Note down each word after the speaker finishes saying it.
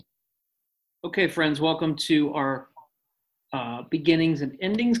Okay, friends, welcome to our beginnings and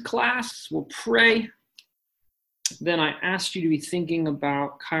endings class. We'll pray. Then I asked you to be thinking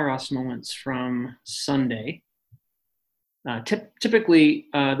about Kairos moments from Sunday. Typically,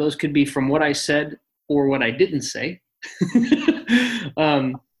 those could be from what I said or what I didn't say.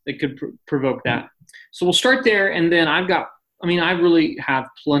 It could provoke that. So we'll start there, and then I really have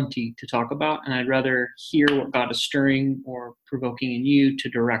plenty to talk about, and I'd rather hear what God is stirring or provoking in you to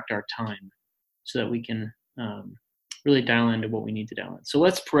direct our time so that we can really dial into what we need to dial in. So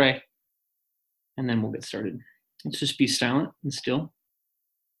let's pray, and then we'll get started. Let's just be silent and still.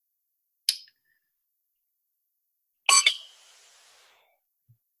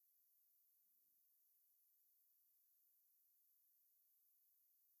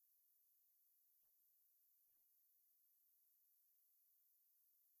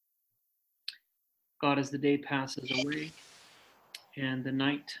 God, as the day passes away and the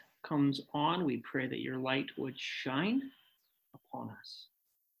night comes on, we pray that your light would shine upon us.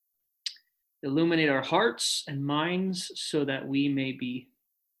 Illuminate our hearts and minds so that we may be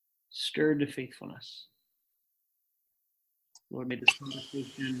stirred to faithfulness. Lord, may this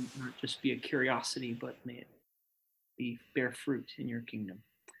conversation not just be a curiosity, but may it bear fruit in your kingdom.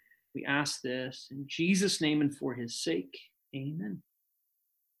 We ask this in Jesus' name and for his sake. Amen.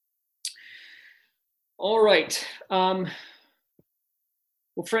 All right.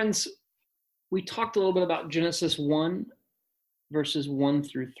 Well, friends, we talked a little bit about Genesis 1, verses 1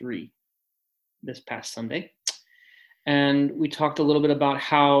 through 3 this past Sunday. And we talked a little bit about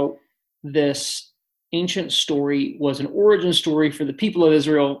how this ancient story was an origin story for the people of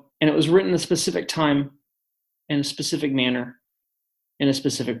Israel, and it was written in a specific time, in a specific manner, in a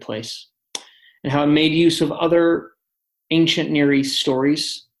specific place, and how it made use of other ancient Near East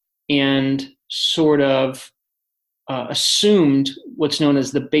stories and sort of assumed what's known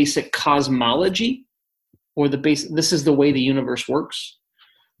as the basic cosmology, or this is the way the universe works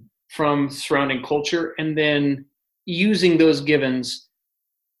from surrounding culture, and then using those givens,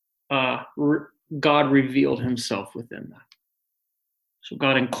 God revealed himself within that. So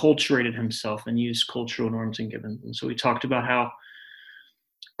God enculturated himself and used cultural norms and givens. And so we talked about how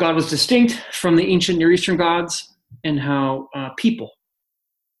God was distinct from the ancient Near Eastern gods, and how people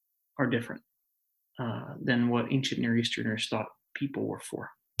are different than what ancient Near Easterners thought people were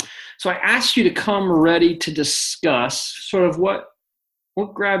for. So I asked you to come ready to discuss sort of what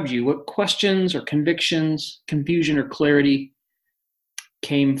grabbed you, what questions or convictions, confusion or clarity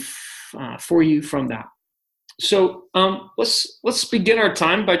came for you from that. So let's begin our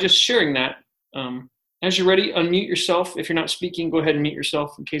time by just sharing that. As you're ready, unmute yourself. If you're not speaking, go ahead and mute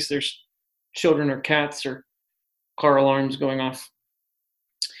yourself in case there's children or cats or car alarms going off.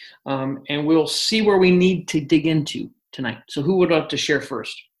 And we'll see where we need to dig into tonight. So who would like to share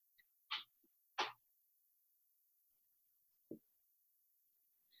first?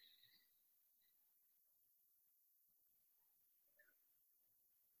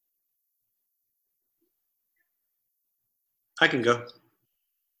 I can go.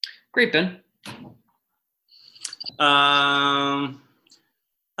 Great, Ben. I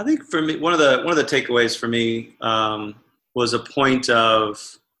think for me, one of the takeaways for me was a point of,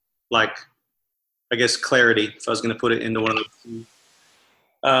 like, I guess, clarity. If I was going to put it into one of those,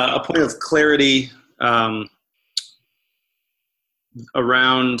 a point of clarity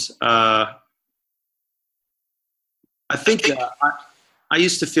around. I think I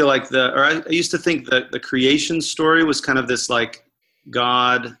used to feel like I used to think that the creation story was kind of this, like,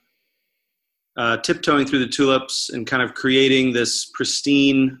 God tiptoeing through the tulips and kind of creating this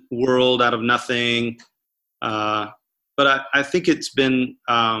pristine world out of nothing. But I think it's been,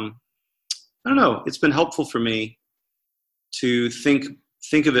 I don't know, it's been helpful for me to think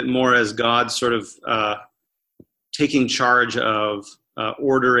of it more as God sort of taking charge of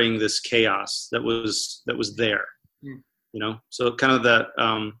ordering this chaos that was there. You know, so kind of that,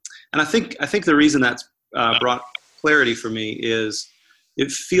 and I think the reason that's brought clarity for me is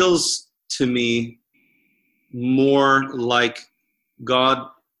it feels to me more like God.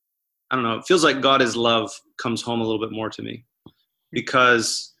 I don't know. It feels like God is love comes home a little bit more to me,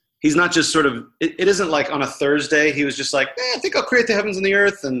 because he's not just sort of. It isn't like on a Thursday he was just like, I think I'll create the heavens and the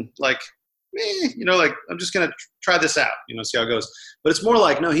earth, and like, like, I'm just gonna try this out, see how it goes. But it's more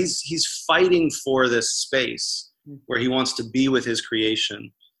like, no, he's fighting for this space where he wants to be with his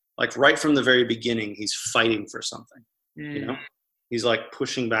creation. Like, right from the very beginning, he's fighting for something, He's like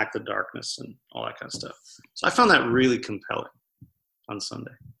pushing back the darkness and all that kind of stuff. So I found that really compelling on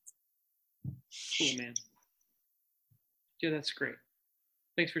Sunday. Cool, man. Yeah, that's great.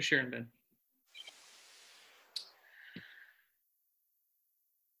 Thanks for sharing, Ben.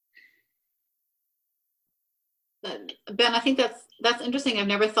 Ben, I think that's interesting. I've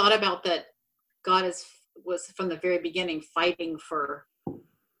never thought about that. God was from the very beginning fighting for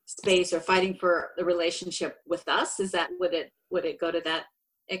space or fighting for the relationship with us. Is that would it go to that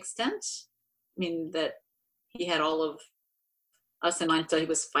extent? I mean, that he had all of us in mind, so he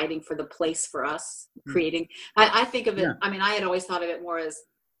was fighting for the place for us, creating. I think of it. Yeah. I mean, I had always thought of it more as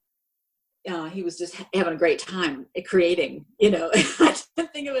he was just having a great time at creating. I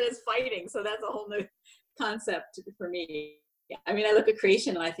didn't think of it as fighting. So that's a whole new concept for me. I mean, I look at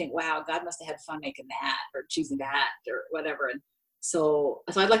creation and I think, wow, God must have had fun making that or choosing that or whatever. And so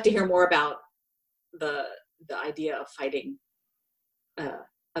I'd like to hear more about the idea of fighting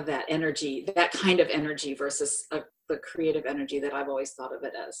of that energy, that kind of energy versus the creative energy that I've always thought of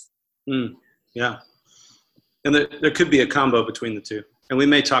it as. Yeah. And there could be a combo between the two. And we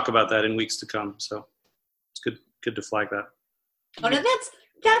may talk about that in weeks to come. So it's good to flag that. Oh, no,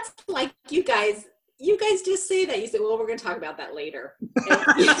 that's like you guys just say that. You say, well, we're going to talk about that later.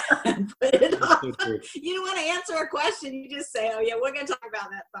 And put it off. You don't want to answer a question. You just say, oh, yeah, we're going to talk about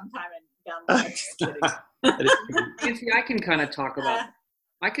that sometime down the line. Just kidding. Nancy, I can kind of talk about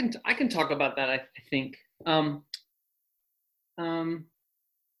I can talk about that, I think.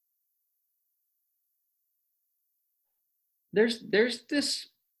 There's this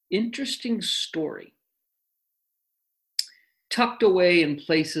interesting story tucked away in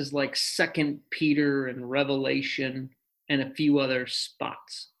places like 2 Peter and Revelation and a few other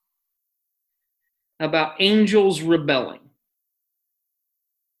spots about angels rebelling,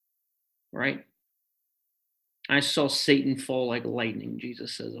 right? I saw Satan fall like lightning,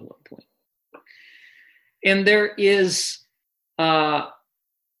 Jesus says at one point. And there is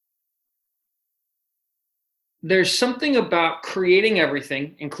there's something about creating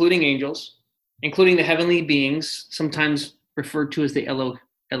everything, including angels, including the heavenly beings, sometimes referred to as the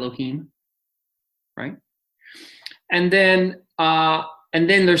Elohim, right? And then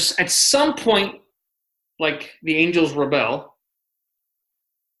there's at some point, like the angels rebel,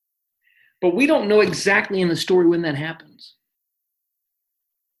 but we don't know exactly in the story when that happens,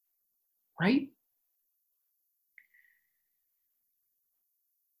 right?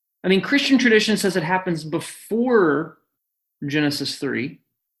 I mean, Christian tradition says it happens before Genesis 3,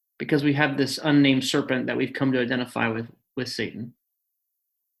 because we have this unnamed serpent that we've come to identify with Satan.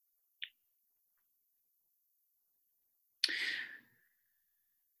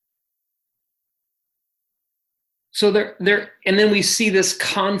 So there, and then we see this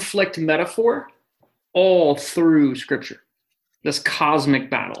conflict metaphor all through Scripture, this cosmic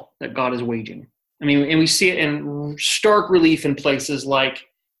battle that God is waging. I mean, and we see it in stark relief in places like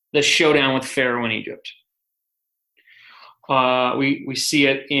the showdown with Pharaoh in Egypt. We see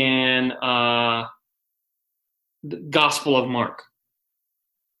it in the Gospel of Mark,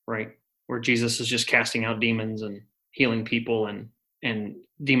 right, where Jesus is just casting out demons and healing people, and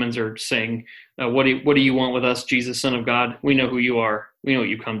demons are saying, what do you want with us, Jesus, Son of God? We know who you are. We know what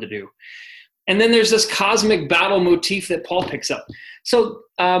you come to do. And then there's this cosmic battle motif that Paul picks up. So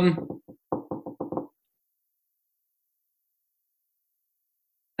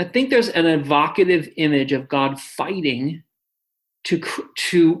I think there's an evocative image of God fighting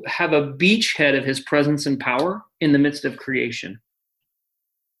to have a beachhead of his presence and power in the midst of creation.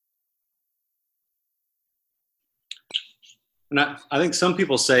 And I think some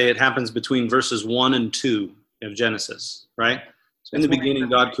people say it happens between verses 1 and 2 of Genesis, right? So in the beginning,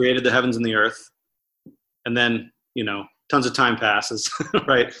 God created the heavens and the earth. And then, tons of time passes,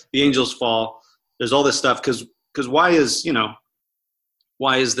 right? The angels fall. There's all this stuff because why is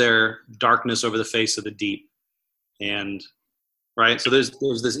there darkness over the face of the deep? And right, so there's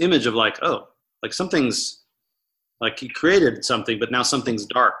this image of like something's like he created something, but now something's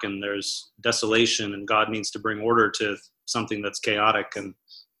dark and there's desolation, and God needs to bring order to something that's chaotic, and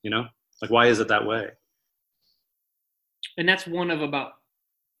like why is it that way? And that's one of about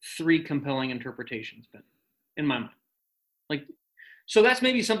 3 compelling interpretations, Ben, in my mind. Like, so that's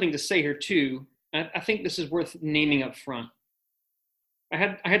maybe something to say here too. I think this is worth naming up front.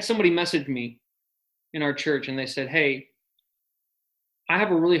 I had somebody message me in our church, and they said, hey, I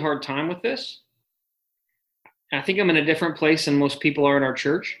have a really hard time with this. I think I'm in a different place than most people are in our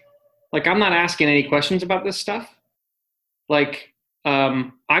church. Like, I'm not asking any questions about this stuff. Like,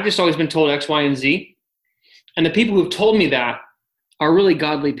 I've just always been told X, Y, and Z. And the people who've told me that are really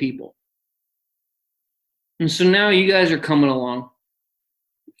godly people. And so now you guys are coming along,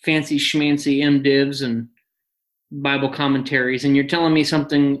 fancy schmancy MDivs and Bible commentaries, and you're telling me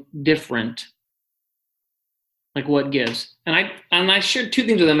something different. Like, what gives? And I shared 2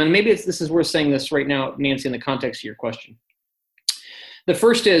 things with them, and maybe this is worth saying this right now, Nancy, in the context of your question. The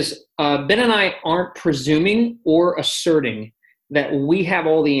first is Ben and I aren't presuming or asserting that we have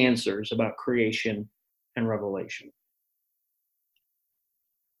all the answers about creation and revelation.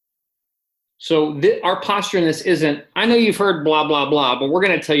 So our posture in this isn't, I know you've heard blah, blah, blah, but we're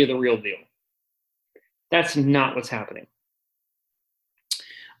going to tell you the real deal. That's not what's happening.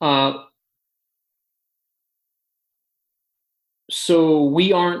 So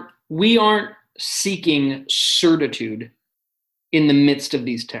we aren't seeking certitude in the midst of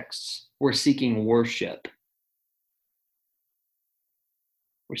these texts. We're seeking worship.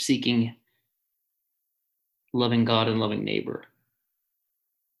 We're seeking loving God and loving neighbor,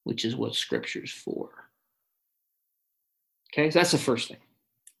 which is what Scripture's for. Okay, so that's the first thing.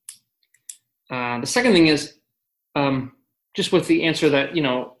 The second thing is just with the answer that,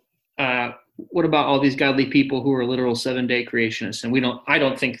 what about all these godly people who are literal 7-day creationists? And I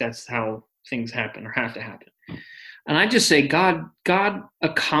don't think that's how things happen or have to happen. And I just say God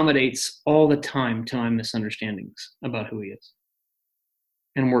accommodates all the time to my misunderstandings about who he is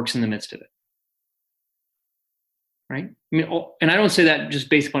and works in the midst of it. Right? I mean, and I don't say that just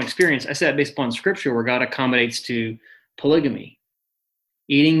based upon experience. I say that based upon Scripture, where God accommodates to polygamy,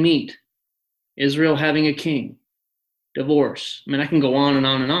 eating meat, Israel having a king, divorce. I mean, I can go on and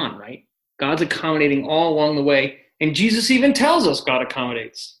on and on, right? God's accommodating all along the way. And Jesus even tells us God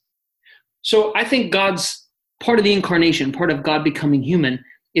accommodates. So I think God's part of the incarnation, part of God becoming human,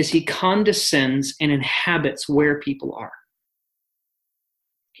 is he condescends and inhabits where people are.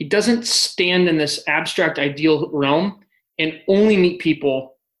 He doesn't stand in this abstract ideal realm and only meet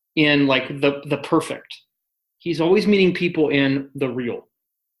people in like the perfect. He's always meeting people in the real,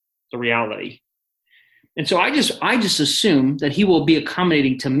 the reality. And so I just assume that he will be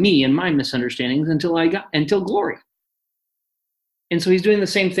accommodating to me and my misunderstandings until glory. And so he's doing the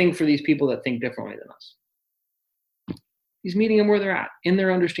same thing for these people that think differently than us. He's meeting them where they're at, in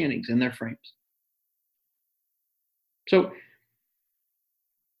their understandings, in their frames. So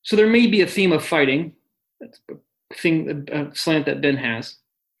there may be a theme of fighting. That's a slant that Ben has.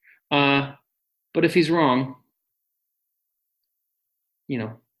 But if he's wrong,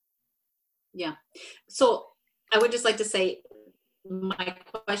 Yeah. So I would just like to say my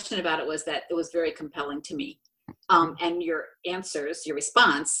question about it was that it was very compelling to me. And your answers, your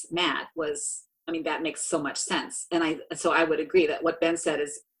response, Matt, was, that makes so much sense. And so I would agree that what Ben said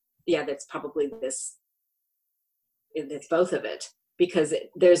is, yeah, that's probably it's both of it, because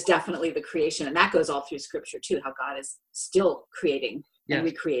there's definitely the creation, and that goes all through Scripture too, how God is still creating and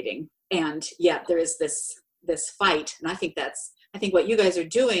recreating. And yet there is this fight. And I think what you guys are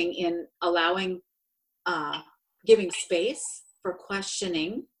doing in allowing, giving space for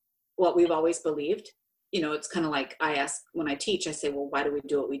questioning what we've always believed. It's kind of like I ask when I teach, I say, well, why do we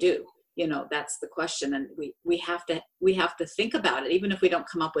do what we do? That's the question. And we have to think about it, even if we don't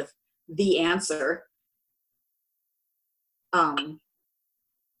come up with the answer,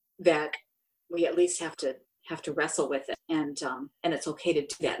 that we at least have to wrestle with it. And it's okay to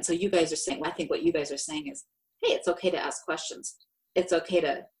do that. And so you guys are saying, I think what you guys are saying is, hey, it's okay to ask questions. It's okay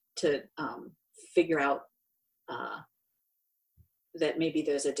to figure out that maybe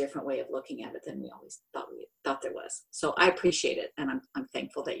there's a different way of looking at it than we always thought there was. So I appreciate it, and I'm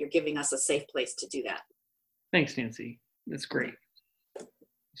thankful that you're giving us a safe place to do that. Thanks, Nancy. That's great.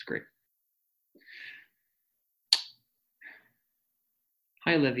 That's great.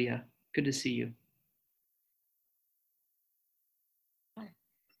 Hi, Olivia. Good to see you.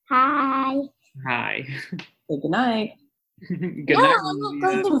 Hi. Hi. Good night. Good No, night, I'm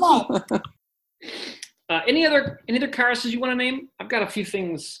Olivia. not going to bed. Any other characters you want to name? I've got a few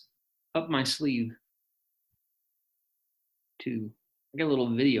things up my sleeve too. I got a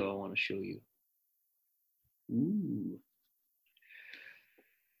little video I want to show you. Ooh.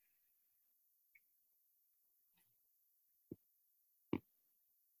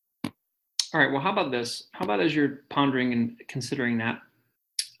 All right, well, how about this? How about as you're pondering and considering that,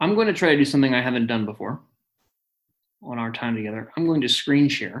 I'm going to try to do something I haven't done before on our time together. I'm going to screen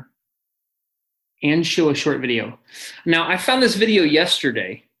share and show a short video. Now, I found this video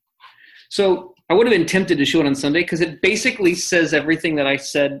yesterday. So I would have been tempted to show it on Sunday because it basically says everything that I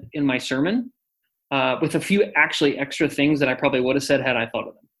said in my sermon, with a few actually extra things that I probably would have said had I thought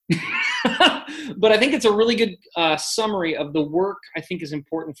of them. But I think it's a really good summary of the work I think is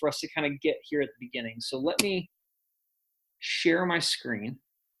important for us to kind of get here at the beginning. So let me share my screen.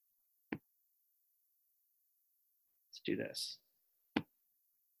 Let's do this.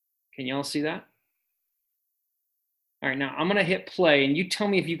 Can you all see that? All right, now I'm going to hit play, and you tell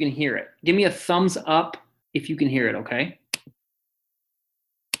me if you can hear it. Give me a thumbs up if you can hear it, okay?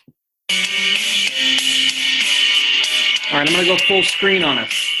 All right, I'm going to go full screen on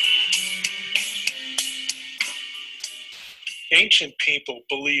us. Ancient people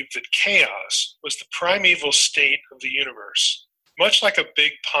believed that chaos was the primeval state of the universe, much like a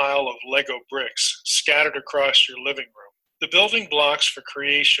big pile of Lego bricks scattered across your living room. The building blocks for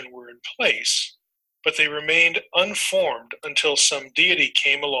creation were in place, but they remained unformed until some deity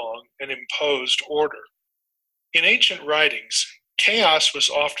came along and imposed order. In ancient writings, chaos was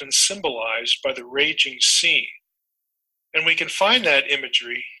often symbolized by the raging sea, and we can find that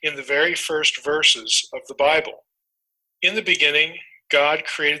imagery in the very first verses of the Bible. In the beginning, God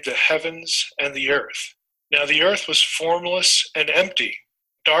created the heavens and the earth. Now the earth was formless and empty.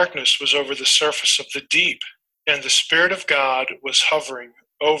 Darkness was over the surface of the deep, and the Spirit of God was hovering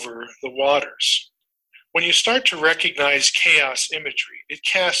over the waters. When you start to recognize chaos imagery, it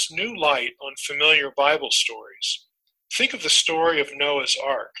casts new light on familiar Bible stories. Think of the story of Noah's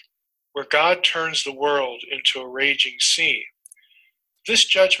Ark, where God turns the world into a raging sea. This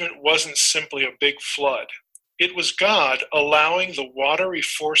judgment wasn't simply a big flood. It was God allowing the watery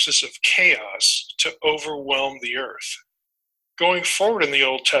forces of chaos to overwhelm the earth. Going forward in the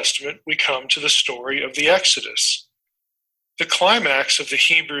Old Testament, we come to the story of the Exodus. The climax of the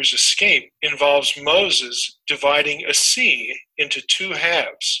Hebrews' escape involves Moses dividing a sea into two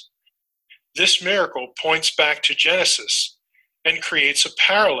halves. This miracle points back to Genesis and creates a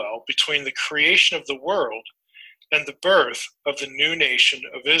parallel between the creation of the world and the birth of the new nation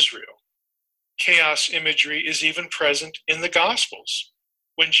of Israel. Chaos imagery is even present in the Gospels.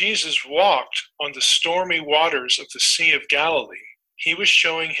 When Jesus walked on the stormy waters of the Sea of Galilee, he was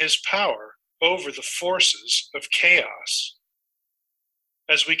showing his power over the forces of chaos.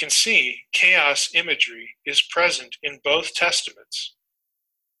 As we can see, chaos imagery is present in both testaments.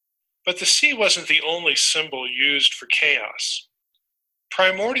 But the sea wasn't the only symbol used for chaos.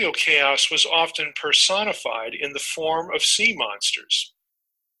 Primordial chaos was often personified in the form of sea monsters.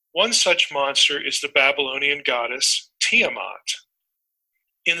 One such monster is the Babylonian goddess Tiamat.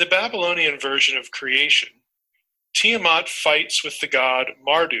 In the Babylonian version of creation, Tiamat fights with the god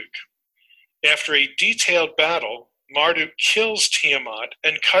Marduk. After a detailed battle, Marduk kills Tiamat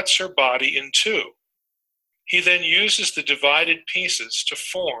and cuts her body in two. He then uses the divided pieces to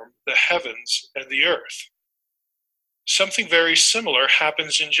form the heavens and the earth. Something very similar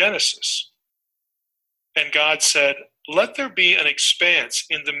happens in Genesis. And God said, "Let there be an expanse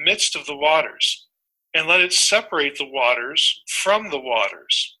in the midst of the waters, and let it separate the waters from the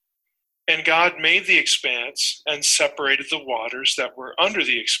waters." And God made the expanse and separated the waters that were under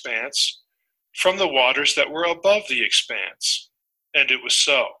the expanse from the waters that were above the expanse. And it was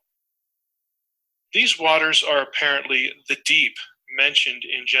so. These waters are apparently the deep mentioned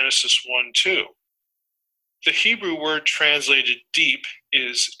in Genesis 1:2. The Hebrew word translated deep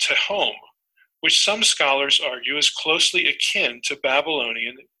is tehom, which some scholars argue is closely akin to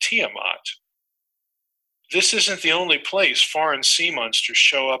Babylonian Tiamat. This isn't the only place foreign sea monsters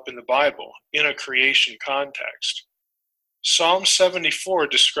show up in the Bible in a creation context. Psalm 74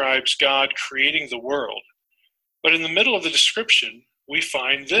 describes God creating the world, but in the middle of the description, we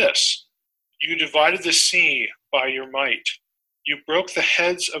find this: "You divided the sea by your might. You broke the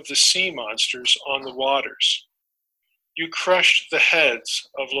heads of the sea monsters on the waters. You crushed the heads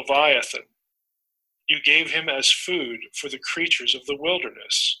of Leviathan. You gave him as food for the creatures of the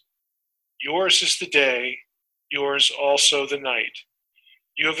wilderness. Yours is the day, yours also the night.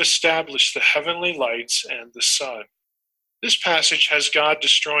 You have established the heavenly lights and the sun." This passage has God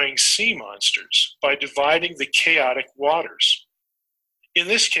destroying sea monsters by dividing the chaotic waters. In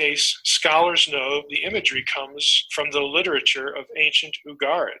this case, scholars know the imagery comes from the literature of ancient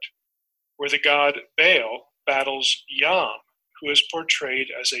Ugarit, where the god Baal battles Yam, who is portrayed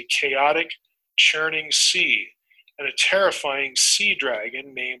as a chaotic, churning sea, and a terrifying sea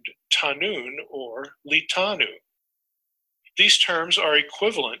dragon named Tanun or Litanu. These terms are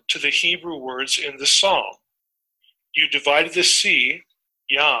equivalent to the Hebrew words in the psalm. You divided the sea,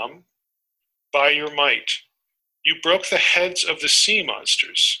 Yam, by your might. You broke the heads of the sea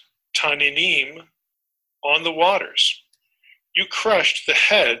monsters, Taninim, on the waters. You crushed the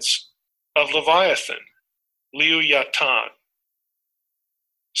heads of Leviathan, Leuyatan.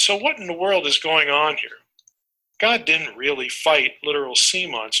 So what in the world is going on here? God didn't really fight literal sea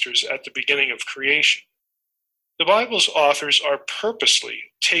monsters at the beginning of creation. The Bible's authors are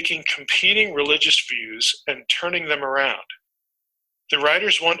purposely taking competing religious views and turning them around. The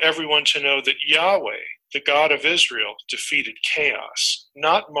writers want everyone to know that Yahweh, the God of Israel, defeated chaos,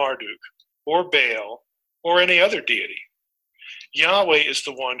 not Marduk or Baal or any other deity. Yahweh is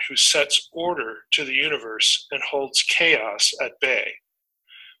the one who sets order to the universe and holds chaos at bay.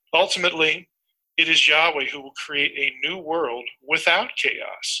 Ultimately, It is Yahweh who will create a new world without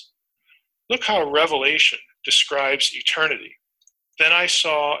chaos. Look how Revelation describes eternity. Then I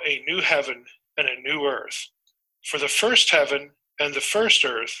saw a new heaven and a new earth. For the first heaven and the first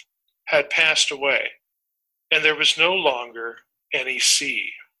earth had passed away, and there was no longer any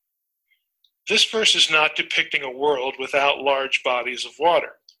sea. This verse is not depicting a world without large bodies of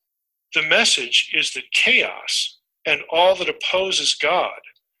water. The message is that chaos and all that opposes God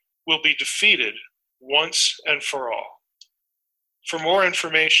will be defeated once and for all. For more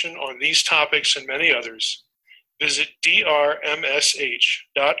information on these topics and many others, visit drmsh.com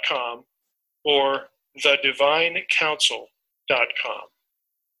or thedivinecouncil.com.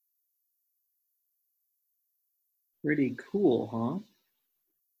 Pretty cool, huh?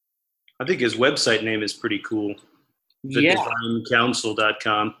 I think his website name is pretty cool. Yeah.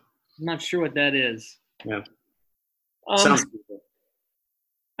 Thedivinecouncil.com. I'm not sure what that is. Yeah. Sounds cool.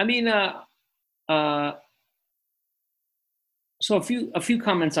 I mean, so a few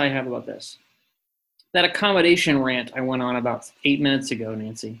comments I have about this. That accommodation rant I went on about 8 minutes ago,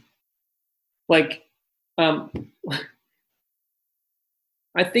 Nancy. Like, I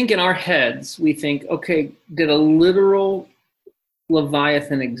think in our heads we think, okay, did a literal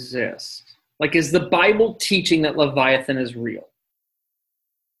Leviathan exist? Like, is the Bible teaching that Leviathan is real?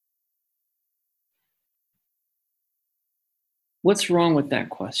 What's wrong with that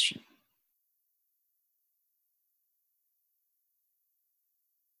question?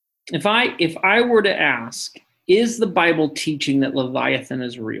 If I were to ask, is the Bible teaching that Leviathan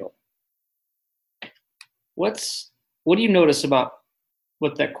is real? What do you notice about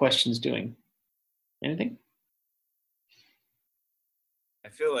what that question's doing? Anything? I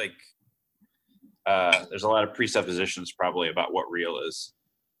feel like there's a lot of presuppositions probably about what real is,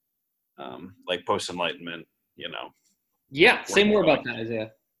 like post-enlightenment, you know. Yeah, say more about that,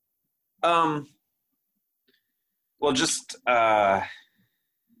 Isaiah. Well, just I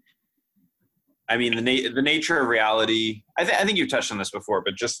mean, the nature of reality. I think you've touched on this before,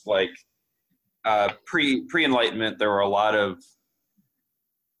 but just like pre-enlightenment, there were a lot of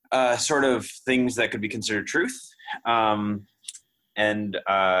sort of things that could be considered truth, and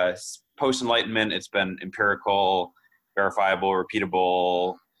post-enlightenment, it's been empirical, verifiable,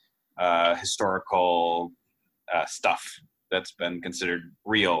 repeatable, historical stuff that's been considered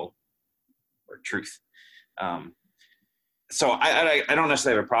real or truth. So I don't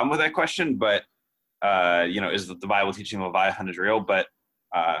necessarily have a problem with that question, but is the Bible teaching Leviathan is real? But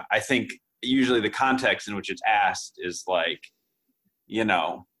I think usually the context in which it's asked is like,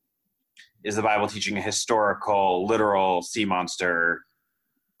 is the Bible teaching a historical, literal sea monster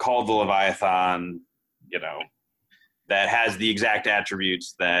called the Leviathan, that has the exact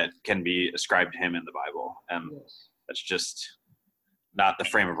attributes that can be ascribed to him in the Bible? And that's just not the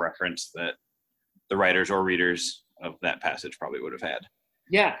frame of reference that the writers or readers of that passage probably would have had.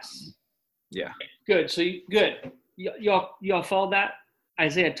 Yes. Yeah. Good. So good. Y'all followed that?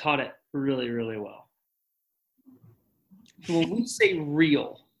 Isaiah taught it really, really well. So when we say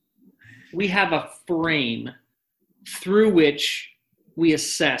real, we have a frame through which we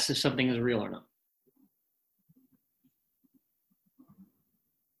assess if something is real or not.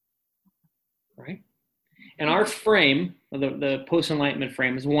 Right? And our frame, the post-enlightenment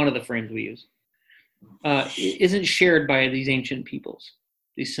frame, is one of the frames we use. Isn't shared by these ancient peoples,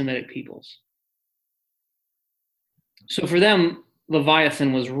 these Semitic peoples. So for them,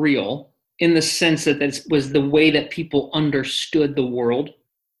 Leviathan was real in the sense that it was the way that people understood the world,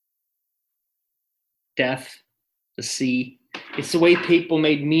 death, the sea. It's the way people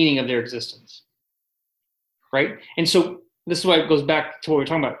made meaning of their existence, right? And so this is why it goes back to what we were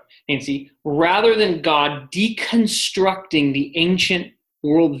talking about, Nancy. Rather than God deconstructing the ancient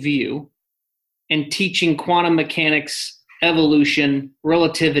worldview and teaching quantum mechanics, evolution,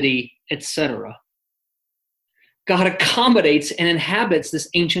 relativity, etc., God accommodates and inhabits this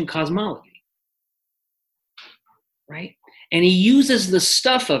ancient cosmology, right? And he uses the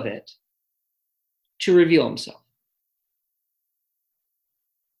stuff of it to reveal himself.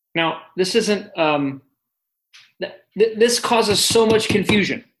 Now, this isn't, this causes so much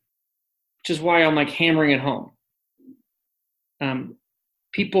confusion, which is why I'm like hammering it home.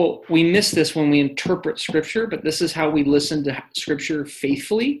 People, we miss this when we interpret Scripture, but this is how we listen to Scripture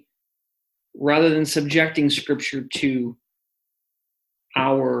faithfully, rather than subjecting Scripture to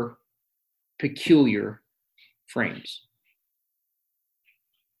our peculiar frames.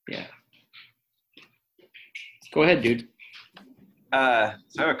 Yeah. Go ahead, dude. So I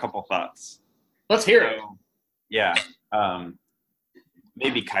have a couple thoughts. Let's hear it. Yeah.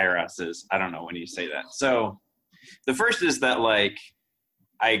 Maybe Kairos is, I don't know when you say that. So the first is that, like,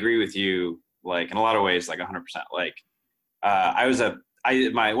 I agree with you like in a lot of ways, like 100%. Like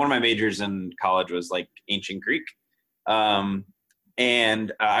one of my majors in college was like ancient Greek. And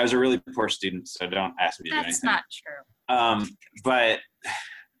I was a really poor student, so don't ask me to do anything. That's not true. But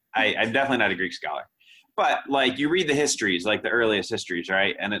I'm definitely not a Greek scholar. But like you read the histories, like the earliest histories,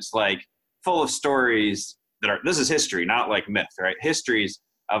 right? And it's like full of stories this is history, not like myth, right? Histories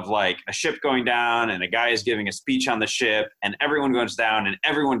of like a ship going down and a guy is giving a speech on the ship and everyone goes down and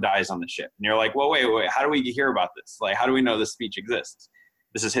everyone dies on the ship. And you're like, well, wait, how do we hear about this? Like, how do we know this speech exists?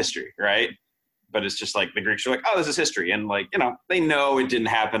 This is history, right? But it's just like the Greeks are like, oh, this is history. And like, they know it didn't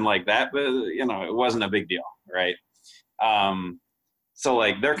happen like that, but it wasn't a big deal, right? So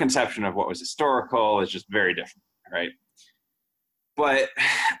like their conception of what was historical is just very different, right? But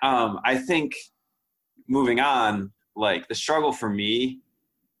I think moving on, like the struggle for me,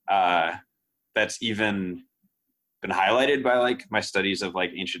 that's even been highlighted by like my studies of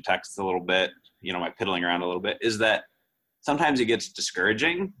like ancient texts a little bit, my piddling around a little bit, is that sometimes it gets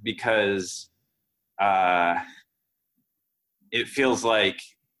discouraging because it feels like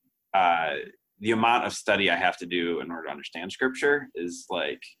the amount of study I have to do in order to understand scripture is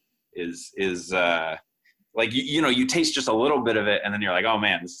like you taste just a little bit of it and then you're like, oh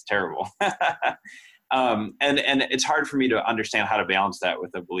man, this is terrible. And it's hard for me to understand how to balance that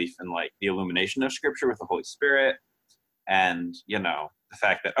with a belief in like the illumination of scripture with the Holy Spirit. And, the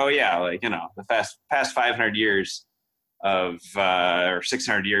fact that, the past 500 years of, or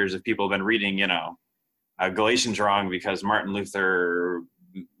 600 years of people have been reading, Galatians wrong because Martin Luther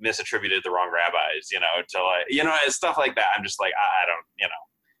misattributed the wrong rabbis, to like, stuff like that. I'm just like, I don't,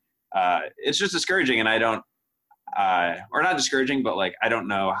 it's just discouraging. And I don't, or not discouraging, but like, I don't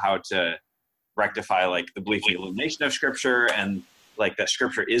know how to rectify like the belief in the illumination of scripture and like that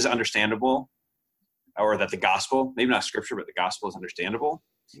scripture is understandable, or that the gospel, maybe not scripture, but the gospel is understandable.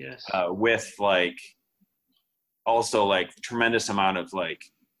 Yes. With like, also like tremendous amount of like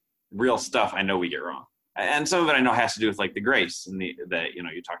real stuff I know we get wrong. And some of it I know has to do with like the grace and that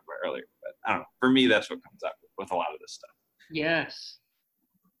you talked about earlier. But I don't know. For me, that's what comes up with a lot of this stuff. Yes.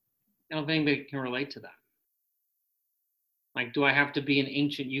 I don't think anybody can relate to that. Like, do I have to be an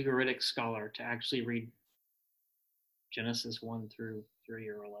ancient Ugaritic scholar to actually read Genesis 1 through 3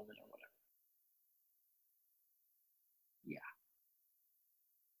 or 11 or whatever? Yeah.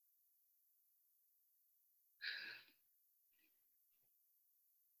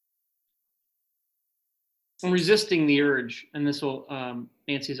 I'm resisting the urge, and this will,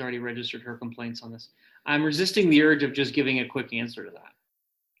 Nancy's already registered her complaints on this. I'm resisting the urge of just giving a quick answer to that.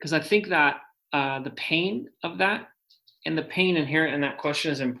 Because I think that the pain of that and the pain inherent in that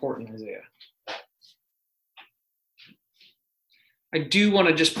question is important, Isaiah. I do want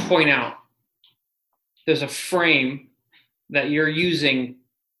to just point out there's a frame that you're using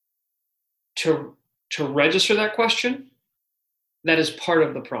to register that question that is part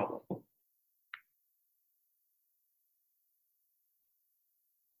of the problem.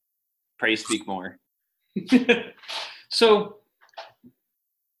 Pray speak more. So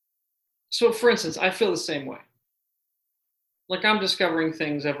for instance, I feel the same way. Like I'm discovering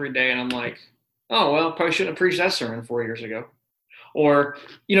things every day and I'm like, oh, well, probably shouldn't have preached that sermon 4 years ago. Or,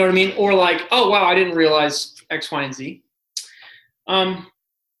 you know what I mean? Or like, oh, wow, I didn't realize X, Y, and Z. And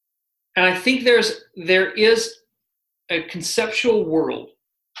I think there is a conceptual world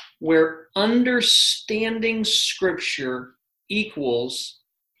where understanding scripture equals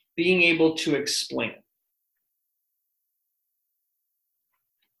being able to explain it.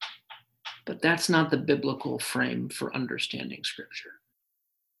 But that's not the biblical frame for understanding scripture.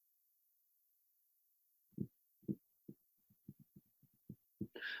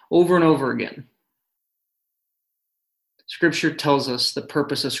 Over and over again, scripture tells us the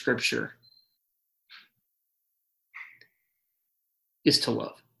purpose of scripture is to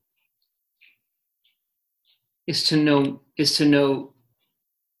love, is to know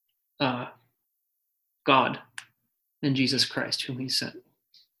God and Jesus Christ, whom he sent.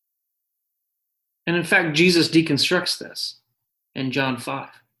 And in fact, Jesus deconstructs this in John 5.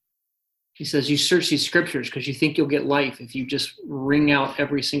 He says, you search these scriptures because you think you'll get life if you just wring out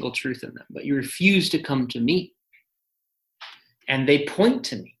every single truth in them, but you refuse to come to me. And they point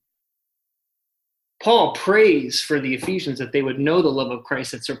to me. Paul prays for the Ephesians that they would know the love of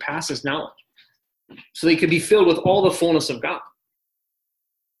Christ that surpasses knowledge, so they could be filled with all the fullness of God.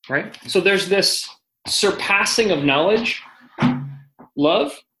 Right? So there's this surpassing of knowledge,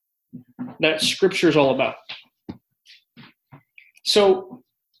 love, that scripture is all about. So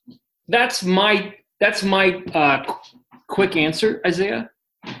that's my quick answer, Isaiah.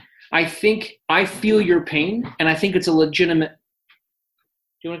 I feel your pain, and I think it's a legitimate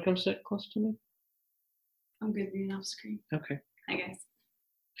you want to come sit close to me? I'm good being off screen. Okay. Hi guys.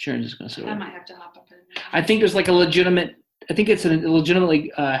 Sharon's just going to sit. I might have to hop up in a minute. I think there's like a legitimate, I think it's a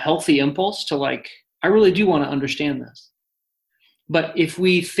legitimately healthy impulse to like, I really do want to understand this. But if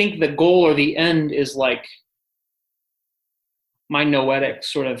we think the goal or the end is like my noetic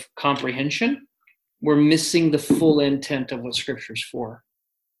sort of comprehension, we're missing the full intent of what Scripture's for.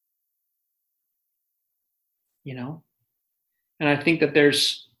 You know? And I think that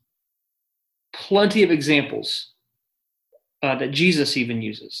there's plenty of examples that Jesus even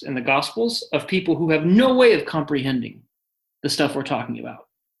uses in the Gospels of people who have no way of comprehending the stuff we're talking about,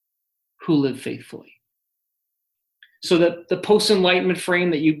 who live faithfully. So that the post-enlightenment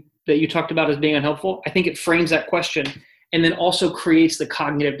frame that you talked about as being unhelpful, I think it frames that question and then also creates the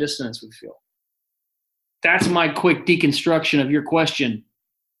cognitive dissonance we feel. That's my quick deconstruction of your question.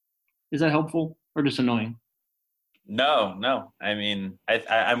 Is that helpful or just annoying? No. I mean,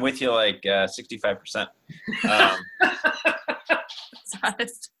 I'm with you like 65%.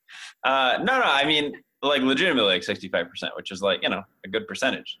 Honest. No. I mean, like legitimately like 65%, which is like, you know, a good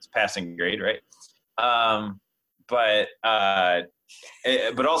percentage. It's passing grade, right? But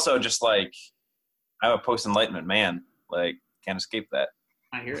also just like I'm a post-enlightenment man. Like can't escape that.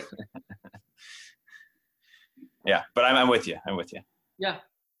 I hear it. Yeah, but I'm with you. Yeah,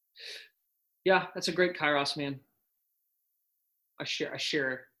 that's a great kairos, man. I share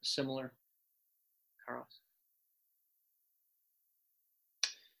a similar kairos.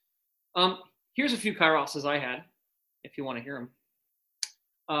 Here's a few kairoses I had, if you want to hear them.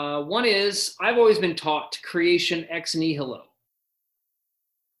 One is, I've always been taught creation ex nihilo.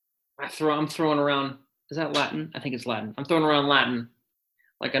 I'm throwing around, is that Latin? I think it's Latin. I'm throwing around Latin,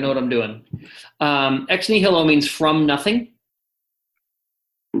 like I know what I'm doing. Ex nihilo means from nothing.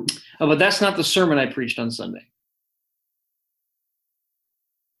 But that's not the sermon I preached on Sunday.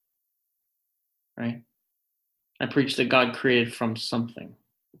 Right? I preached that God created from something.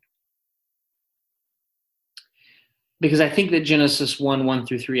 Because I think that Genesis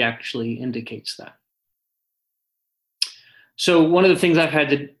 1:1-3 actually indicates that. So one of the things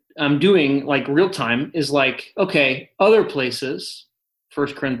I'm doing like real time is like, okay, other places,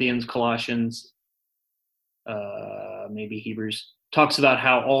 1 Corinthians, Colossians, maybe Hebrews, talks about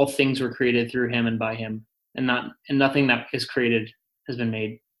how all things were created through him and by him, and nothing that is created has been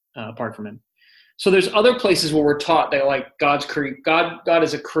made apart from him. So there's other places where we're taught that like God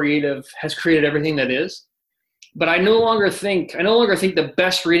is a creative, has created everything that is. But I no longer think the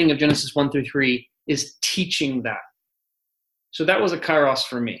best reading of Genesis 1-3 is teaching that. So that was a kairos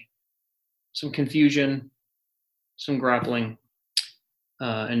for me. Some confusion, some grappling,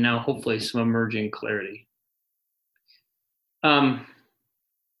 and now hopefully some emerging clarity. I'm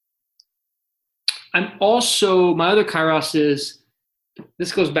also, my other kairos is,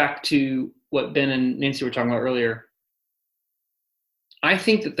 this goes back to what Ben and Nancy were talking about earlier. I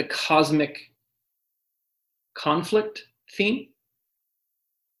think that the cosmic conflict theme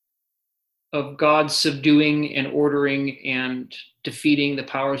of God subduing and ordering and defeating the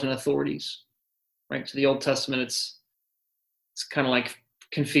powers and authorities, right? So the Old Testament, it's kind of like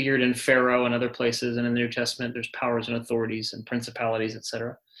configured in Pharaoh and other places, and in the New Testament, there's powers and authorities and principalities,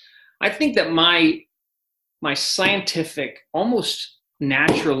 etc. I think that my scientific, almost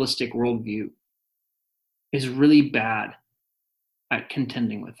naturalistic worldview is really bad at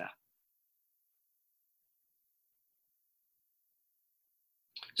contending with that.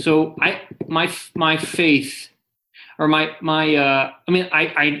 So my faith, or I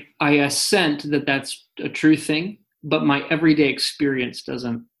assent that that's a true thing, but my everyday experience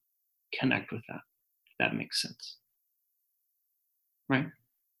doesn't connect with that, if that makes sense. Right?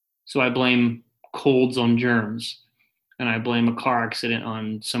 So I blame colds on germs, and I blame a car accident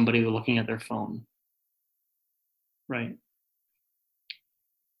on somebody looking at their phone. Right?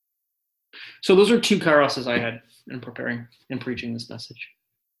 So those are two kairoses I had in preparing and preaching this message.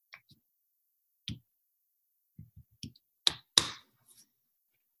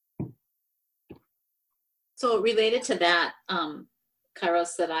 So related to that,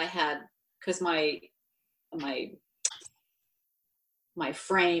 kairos that I had, because my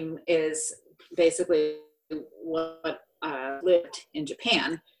frame is basically what lived in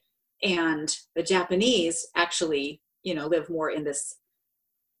Japan, and the Japanese actually, live more in this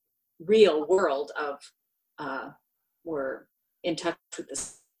real world of we're in touch with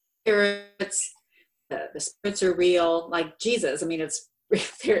the spirits. The spirits are real, like Jesus. I mean,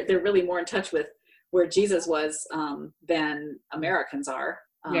 they're really more in touch with where Jesus was than Americans are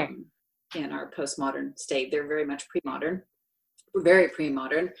in our postmodern state. They're very much pre-modern, very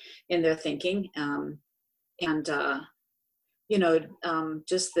pre-modern in their thinking.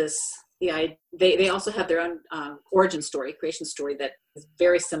 just they also have their own origin story, creation story that is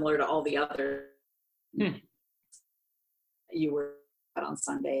very similar to all the other you were out on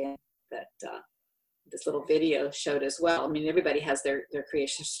Sunday, and that this little video showed as well. I mean, everybody has their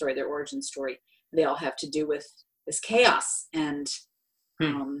creation story, their origin story. They all have to do with this chaos and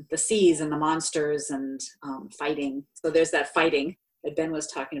the seas and the monsters and fighting. So there's that fighting that Ben was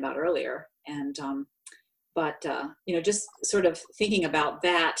talking about earlier. And just sort of thinking about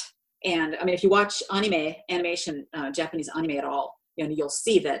that. And I mean, if you watch animation, Japanese anime at all, you'll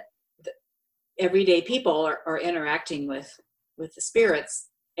see that everyday people are interacting with the spirits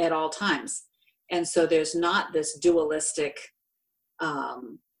at all times. And so there's not this dualistic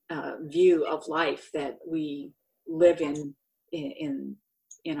view of life that we live in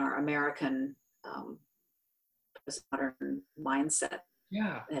our American modern mindset.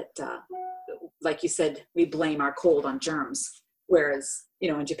 Yeah. That, like you said, we blame our cold on germs, whereas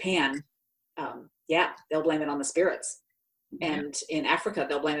in Japan, they'll blame it on the spirits, and in Africa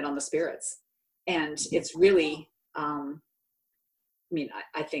they'll blame it on the spirits, and it's really.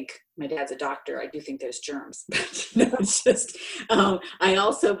 I think my dad's a doctor. I do think there's germs, but it's just. I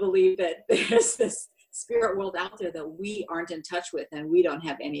also believe that there's this spirit world out there that we aren't in touch with, and we don't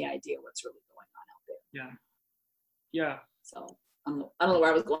have any idea what's really going on out there. Yeah. So I don't know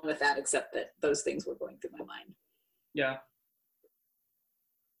where I was going with that, except that those things were going through my mind. Yeah,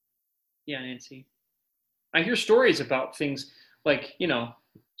 Nancy. I hear stories about things like,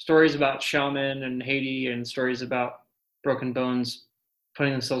 stories about shaman and Haiti, and stories about broken bones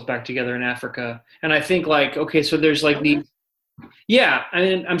putting themselves back together in Africa. And I think okay, so there's I'm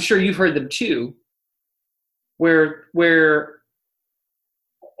sure you've heard them too, where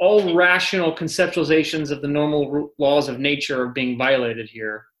all rational conceptualizations of the normal laws of nature are being violated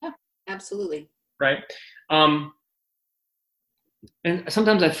here. Yeah, absolutely. Right. And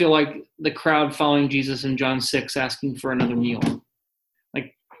sometimes I feel like the crowd following Jesus in John 6, asking for another meal,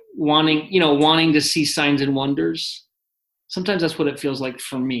 like wanting to see signs and wonders. Sometimes that's what it feels like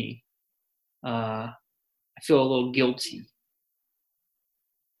for me. I feel a little guilty.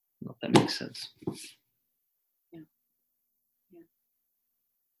 I don't know if that makes sense.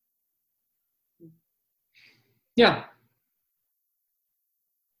 Yeah.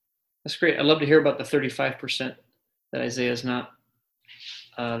 That's great. I'd love to hear about the 35% that Isaiah's not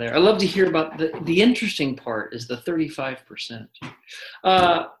there. I love to hear about the interesting part is the 35%.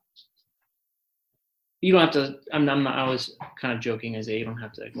 You don't have to. I'm not. I was kind of joking, Isaiah. You don't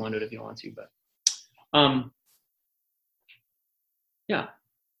have to go into it if you don't want to, but yeah.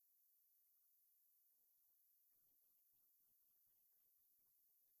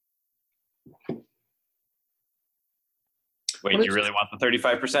 Wait, do you really want the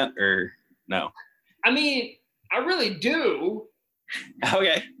 35% or no? I mean, I really do.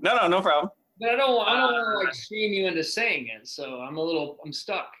 Okay. No problem. But I don't want to shame you into saying it. So I'm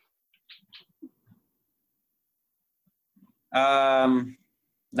stuck. Now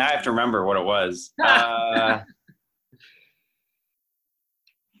I have to remember what it was. I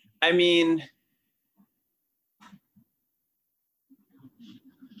mean,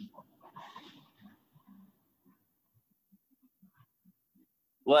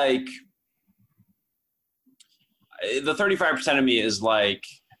 the 35% of me is that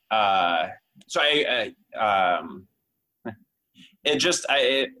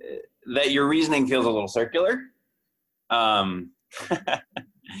your reasoning feels a little circular, in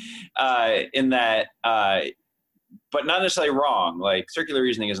that, but not necessarily wrong. Like, circular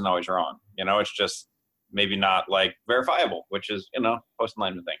reasoning isn't always wrong. It's just maybe not verifiable, which is,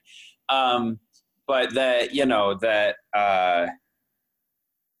 post-enlightenment thing. But that,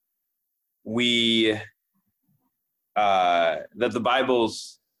 that the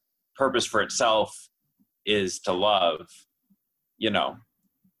Bible's purpose for itself is to love,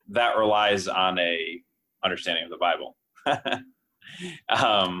 that relies on a understanding of the Bible.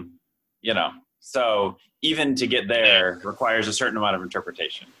 So even to get there requires a certain amount of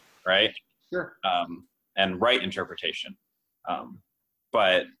interpretation, right? Sure. And right interpretation.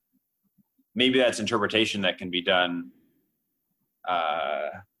 But maybe that's interpretation that can be done,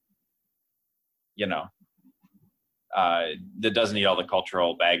 that doesn't need all the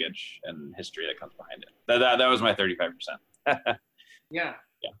cultural baggage and history that comes behind it. That was my 35%. Yeah.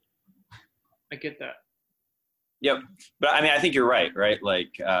 I get that. Yep. But I think you're right?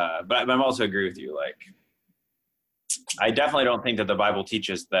 But I'm also agree with you. I definitely don't think that the Bible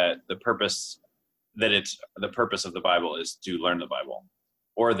teaches that the purpose of the Bible is to learn the Bible,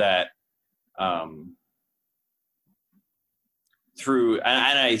 or that and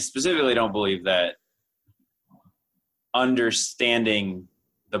I specifically don't believe that understanding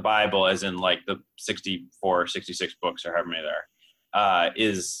the Bible, as in like the 64, 66 books or however many there are,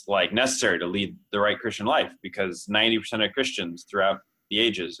 is like necessary to lead the right Christian life, because 90% of Christians throughout the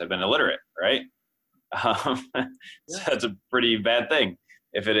ages have been illiterate, right? So that's a pretty bad thing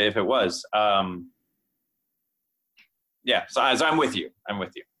if it was. So I'm with you.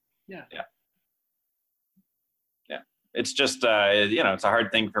 Yeah. It's just, it's a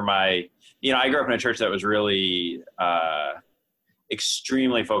hard thing for I grew up in a church that was really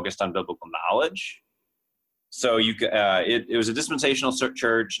extremely focused on biblical knowledge. So it was a dispensational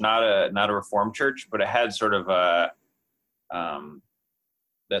church, not a Reformed church, but it had sort of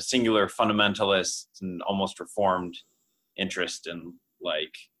the singular fundamentalist and almost Reformed interest in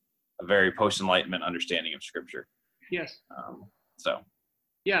like a very post-Enlightenment understanding of Scripture. Yes. So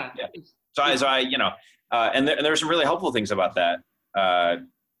yeah. And there were some really helpful things about that,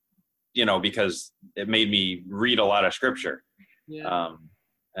 because it made me read a lot of Scripture. Yeah.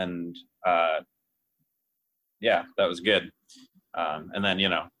 That was good. And then,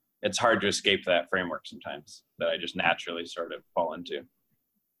 it's hard to escape that framework sometimes that I just naturally sort of fall into.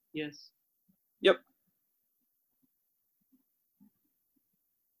 Yes. Yep.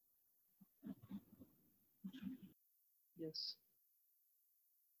 Yes.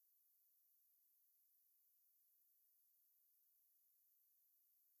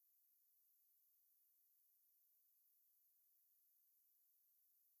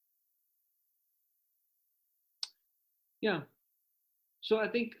 Yeah. So I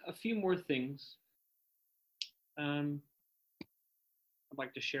think a few more things I'd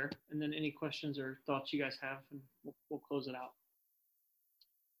like to share, and then any questions or thoughts you guys have, and we'll close it out.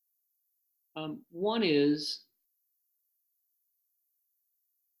 One is,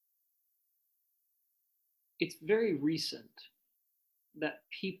 it's very recent that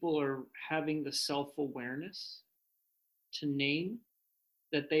people are having the self-awareness to name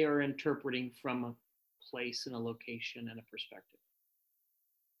that they are interpreting from a place and a location and a perspective.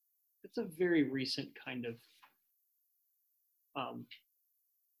 It's a very recent kind of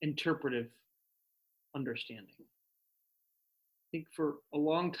interpretive understanding. I think for a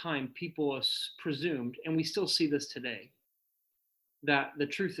long time, people presumed, and we still see this today, that the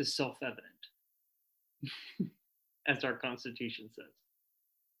truth is self-evident, as our Constitution says,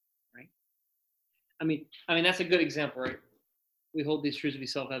 right? I mean, that's a good example, right? We hold these truths to be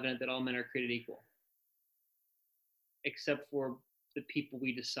self-evident, that all men are created equal, except for the people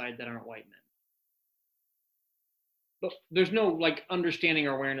we decide that aren't white men. But there's no like understanding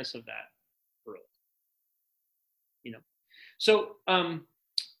or awareness of that, really. So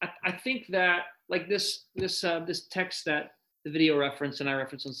I think that like this text that the video referenced and I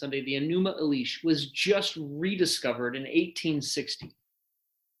referenced on Sunday, the Enuma Elish, was just rediscovered in 1860.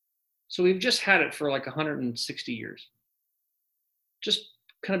 So we've just had it for like 160 years. Just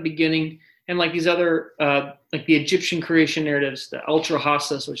kind of beginning, and like these other, like the Egyptian creation narratives, the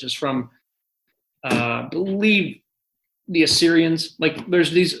Ultra-Hassas, which is from, I believe, the Assyrians. Like there's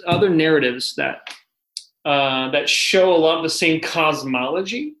these other narratives that show a lot of the same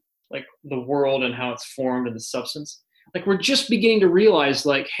cosmology, like the world and how it's formed and the substance. Like we're just beginning to realize,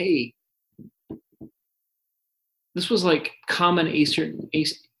 like, hey, this was like common ancient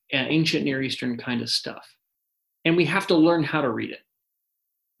Near Eastern kind of stuff, and we have to learn how to read it.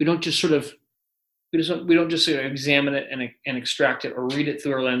 We don't just examine it and extract it or read it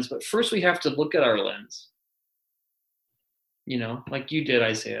through our lens, but first we have to look at our lens. Like you did,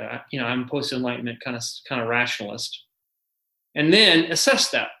 Isaiah. I'm post-Enlightenment kind of rationalist, and then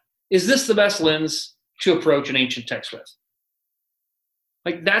assess that. Is this the best lens to approach an ancient text with?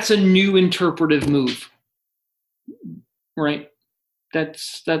 Like that's a new interpretive move, right? That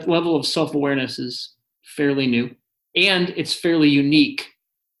level of self-awareness is fairly new, and it's fairly unique,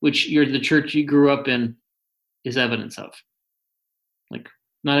 which the church you grew up in is evidence of. Like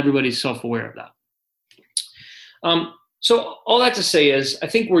not everybody's self-aware of that. So all that to say is, I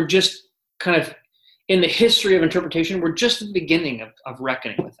think we're just kind of in the history of interpretation, we're just at the beginning of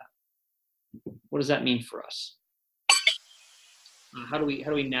reckoning with that. What does that mean for us? How do we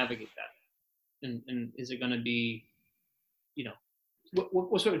navigate that? And is it going to be,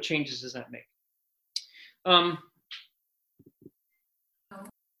 what sort of changes does that make?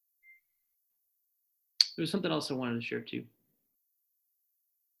 There's something else I wanted to share too.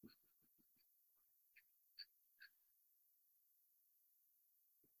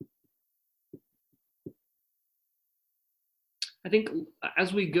 I think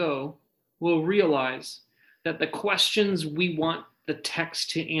as we go, we'll realize that the questions we want the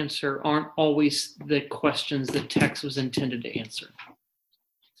text to answer aren't always the questions the text was intended to answer.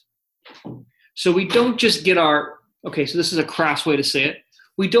 So we don't just get our okay, so this is a crass way to say it.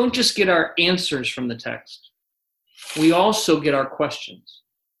 We don't just get our answers from the text. We also get our questions.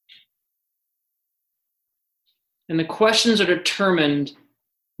 And the questions are determined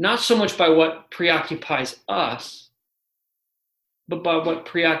not so much by what preoccupies us, but by what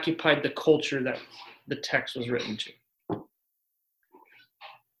preoccupied the culture that the text was written to.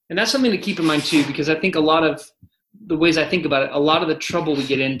 And that's something to keep in mind too, because I think a lot of the ways I think about it, a lot of the trouble we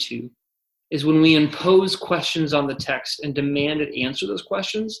get into is when we impose questions on the text and demand it answer those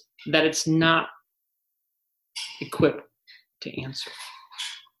questions that it's not equipped to answer.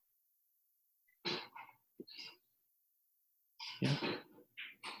 Yeah.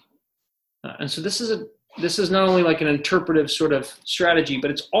 And so this is not only like an interpretive sort of strategy,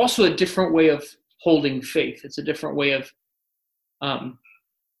 but it's also a different way of holding faith. It's a different way of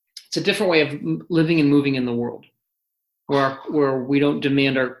living and moving in the world, where we don't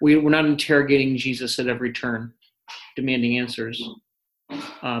demand we're not interrogating Jesus at every turn, demanding answers,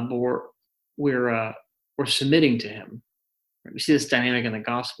 but we're submitting to him. We see this dynamic in the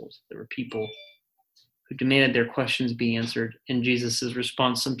Gospels. There were people who demanded their questions be answered, and Jesus'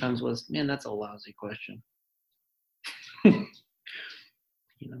 response sometimes was, "Man, that's a lousy question."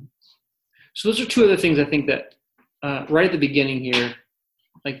 So those are two other things I think that right at the beginning here,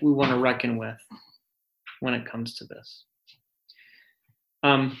 like we want to reckon with when it comes to this.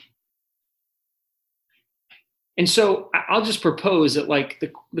 And so I'll just propose that like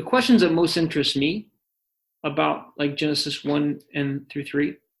the questions that most interest me about like Genesis 1 and through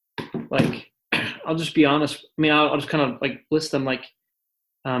 3, like I'll just be honest. I mean, I'll just kind of like list them like,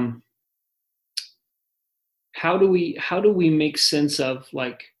 how do we make sense of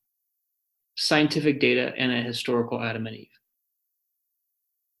like scientific data and a historical Adam and Eve?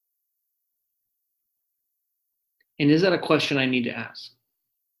 And is that a question I need to ask?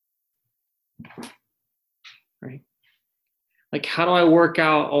 Right? Like, how do I work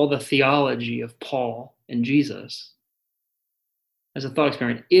out all the theology of Paul and Jesus as a thought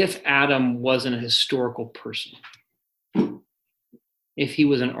experiment if Adam wasn't a historical person? If he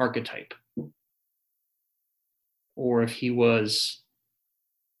was an archetype? Or if he was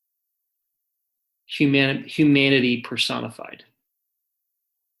humanity personified,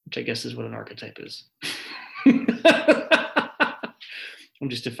 which I guess is what an archetype is. I'm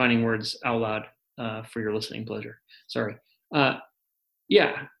just defining words out loud for your listening pleasure. Sorry.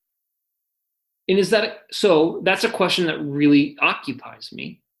 Yeah. And is that so? That's a question that really occupies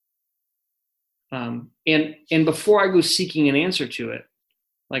me. And before I go seeking an answer to it,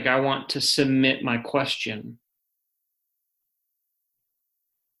 like I want to submit my question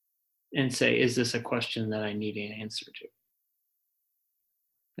and say, is this a question that I need an answer to?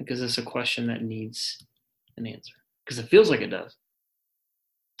 Like, is this a question that needs an answer? Because it feels like it does.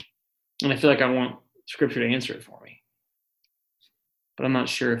 And I feel like I want Scripture to answer it for me. But I'm not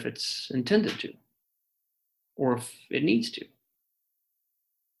sure if it's intended to or if it needs to.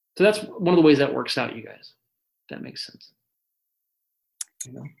 So that's one of the ways that works out, you guys. If that makes sense.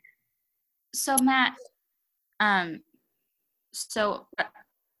 You know? So Matt,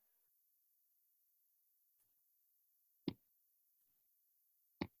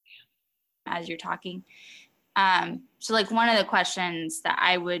 as you're talking, so like one of the questions that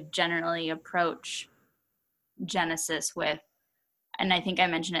I would generally approach Genesis with, and I think I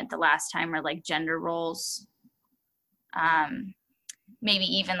mentioned it the last time, are like gender roles, maybe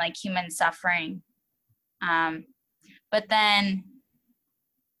even like human suffering. But then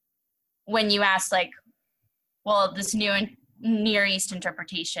when you ask like, well, this new Near East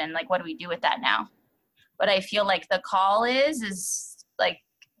interpretation, like what do we do with that now? What I feel like the call is like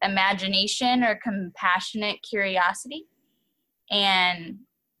imagination or compassionate curiosity, and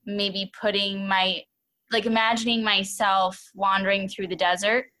maybe imagining myself wandering through the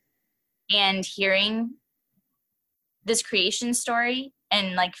desert and hearing this creation story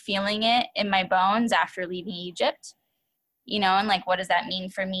and like feeling it in my bones after leaving Egypt, and like, what does that mean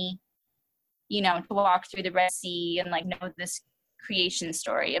for me, to walk through the Red Sea and like know this creation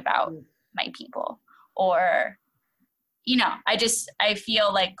story about my people? Or, I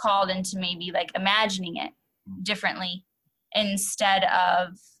feel like called into maybe like imagining it differently instead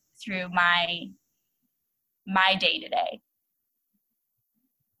of through my day-to-day.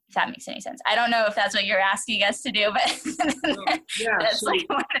 If that makes any sense. I don't know if that's what you're asking us to do, but that's like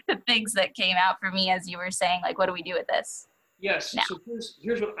one of the things that came out for me as you were saying, like, what do we do with this? Yes. Now? So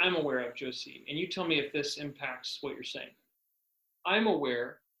here's what I'm aware of, Josie, and you tell me if this impacts what you're saying. I'm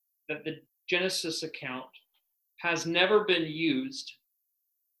aware that the Genesis account has never been used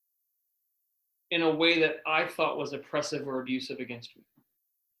in a way that I thought was oppressive or abusive against me.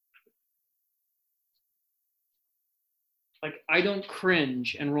 like I don't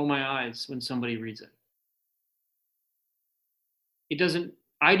cringe and roll my eyes when somebody reads it. It doesn't,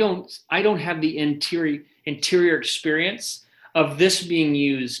 I don't have the interior experience of this being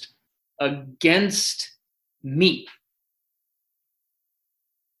used against me.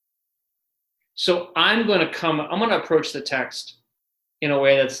 So I'm going to approach the text in a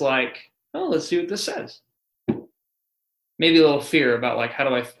way that's like, oh, let's see what this says. Maybe a little fear about like, how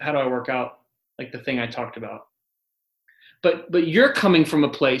do I work out like the thing I talked about? But you're coming from a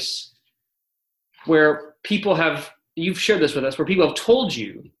place where you've shared this with us, where people have told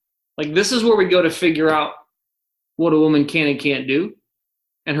you, like, this is where we go to figure out what a woman can and can't do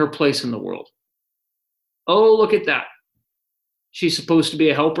and her place in the world. Oh, look at that. She's supposed to be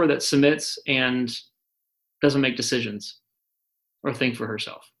a helper that submits and doesn't make decisions or think for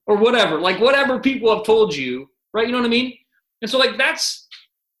herself or whatever, like whatever people have told you, right? You know what I mean? And so like, that's,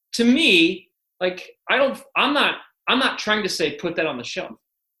 to me, like, I'm not trying to say, put that on the shelf.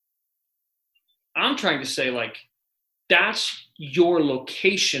 I'm trying to say, like, that's your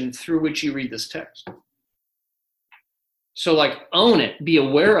location through which you read this text. So like, own it, be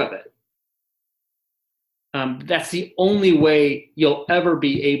aware of it. That's the only way you'll ever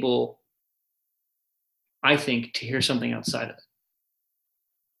be able, I think, to hear something outside of it.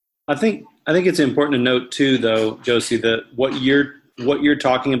 I think it's important to note too, though, Josie, that what you're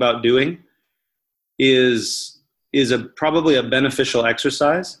talking about doing is probably a beneficial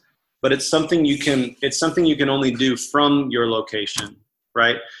exercise, but it's something you can only do from your location,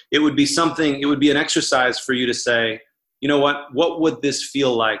 right? It would be an exercise for you to say, you know what would this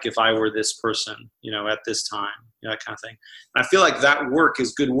feel like if I were this person, at this time, that kind of thing. And I feel like that work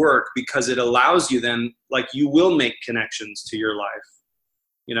is good work because it allows you then, like, you will make connections to your life,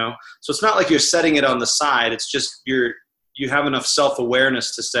 So it's not like you're setting it on the side. It's just you have enough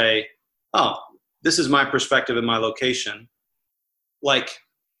self-awareness to say, oh, this is my perspective and my location. Like,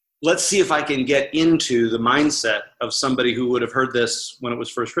 let's see if I can get into the mindset of somebody who would have heard this when it was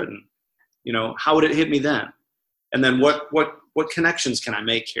first written. How would it hit me then? And then what connections can I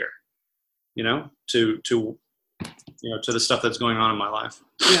make here, to the stuff that's going on in my life?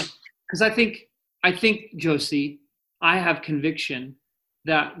 Yeah, because I think, Josie, I have conviction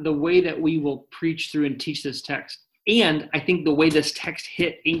that the way that we will preach through and teach this text, and I think the way this text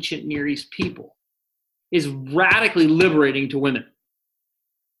hit ancient Near East people, is radically liberating to women.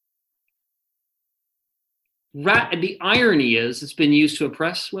 The irony is it's been used to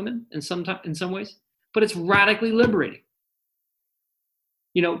oppress women in some ways, but it's radically liberating.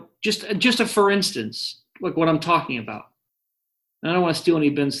 Just a for instance, like what I'm talking about. I don't want to steal any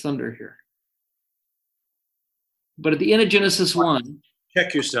Ben's thunder here. But at the end of Genesis 1,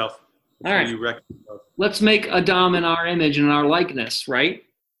 check yourself. All right. Let's make Adam in our image and our likeness, right?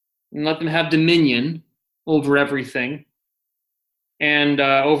 And let them have dominion over everything and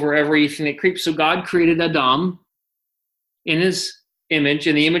over everything that creeps. So God created Adam in his image.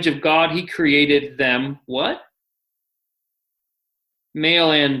 In the image of God, he created them what?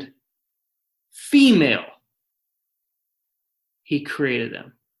 Male and female. He created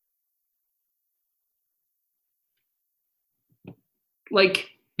them. Like,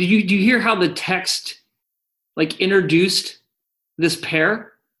 do you hear how the text like introduced this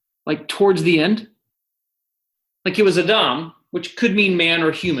pair like towards the end? Like, it was Adam, which could mean man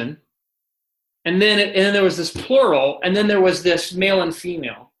or human. And then there was this plural, and then there was this male and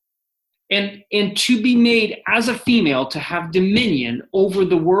female. And to be made as a female, to have dominion over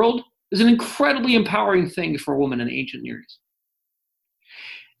the world, is an incredibly empowering thing for a woman in the ancient Near East.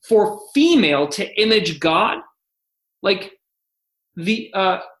 For female to image God, like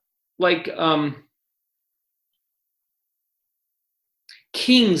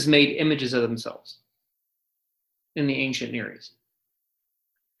kings made images of themselves in the ancient Near East.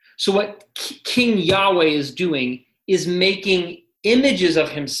 So what King Yahweh is doing is making images of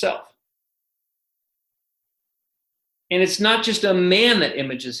himself. And it's not just a man that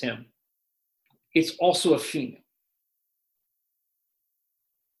images him. It's also a female.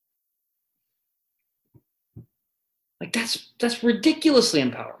 Like, that's ridiculously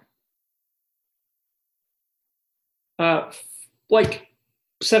empowering. Like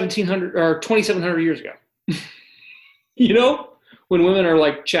 1,700 or 2,700 years ago, when women are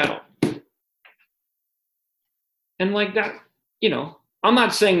like chattel. And like that, I'm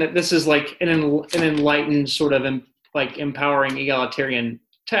not saying that this is like an enlightened sort of like empowering egalitarian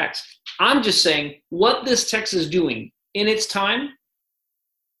text. I'm just saying what this text is doing in its time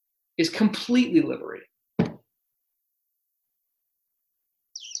is completely liberating.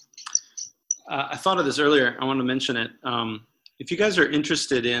 I thought of this earlier. I want to mention it. if you guys are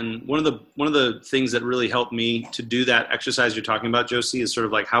interested in one of the things that really helped me to do that exercise you're talking about, Josie, is sort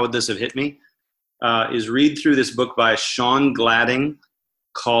of like, how would this have hit me? Is read through this book by Sean Gladding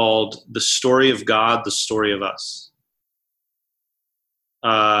called The Story of God, The Story of Us.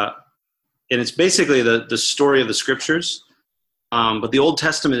 And it's basically the story of the scriptures. But the Old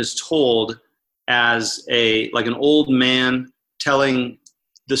Testament is told as like an old man telling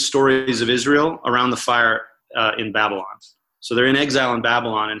the stories of Israel around the fire in Babylon. So they're in exile in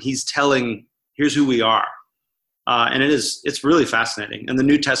Babylon, and he's telling, here's who we are. And it's really fascinating. And the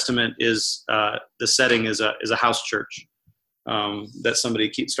New Testament is, the setting is a house church that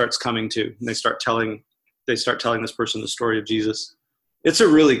somebody starts coming to, and they start telling this person the story of Jesus. It's a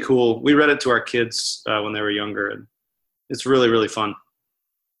really cool, we read it to our kids when they were younger, and it's really, really fun.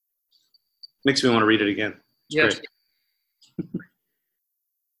 Makes me want to read it again. It's Yes. great.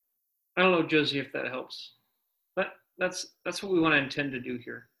 I don't know, Josie, if that helps. But that's what we want to intend to do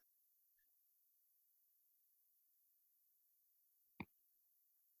here.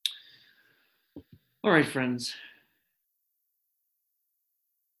 All right, friends.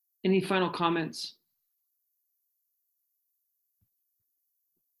 Any final comments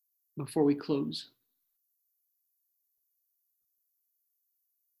before we close?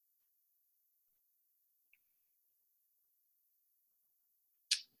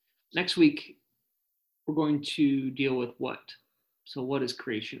 Next week, we're going to deal with what? So what is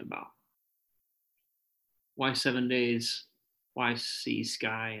creation about? Why 7 days? Why sea,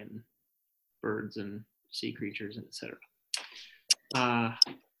 sky, and birds and sea creatures, and etc.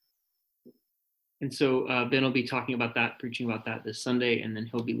 And so Ben will be talking about that, preaching about that this Sunday, and then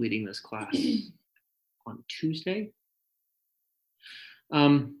he'll be leading this class on Tuesday.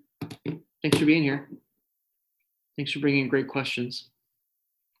 Thanks for being here. Thanks for bringing great questions.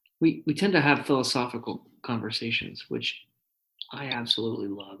 We tend to have philosophical conversations, which I absolutely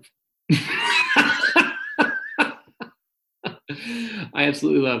love. I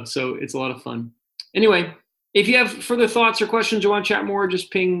absolutely love. So it's a lot of fun. Anyway, if you have further thoughts or questions or want to chat more,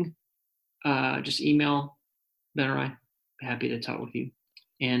 just just email Ben or I. Happy to talk with you.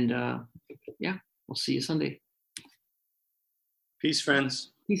 And yeah, we'll see you Sunday. Peace, friends.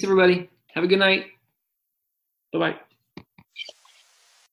 Peace, everybody. Have a good night. Bye-bye.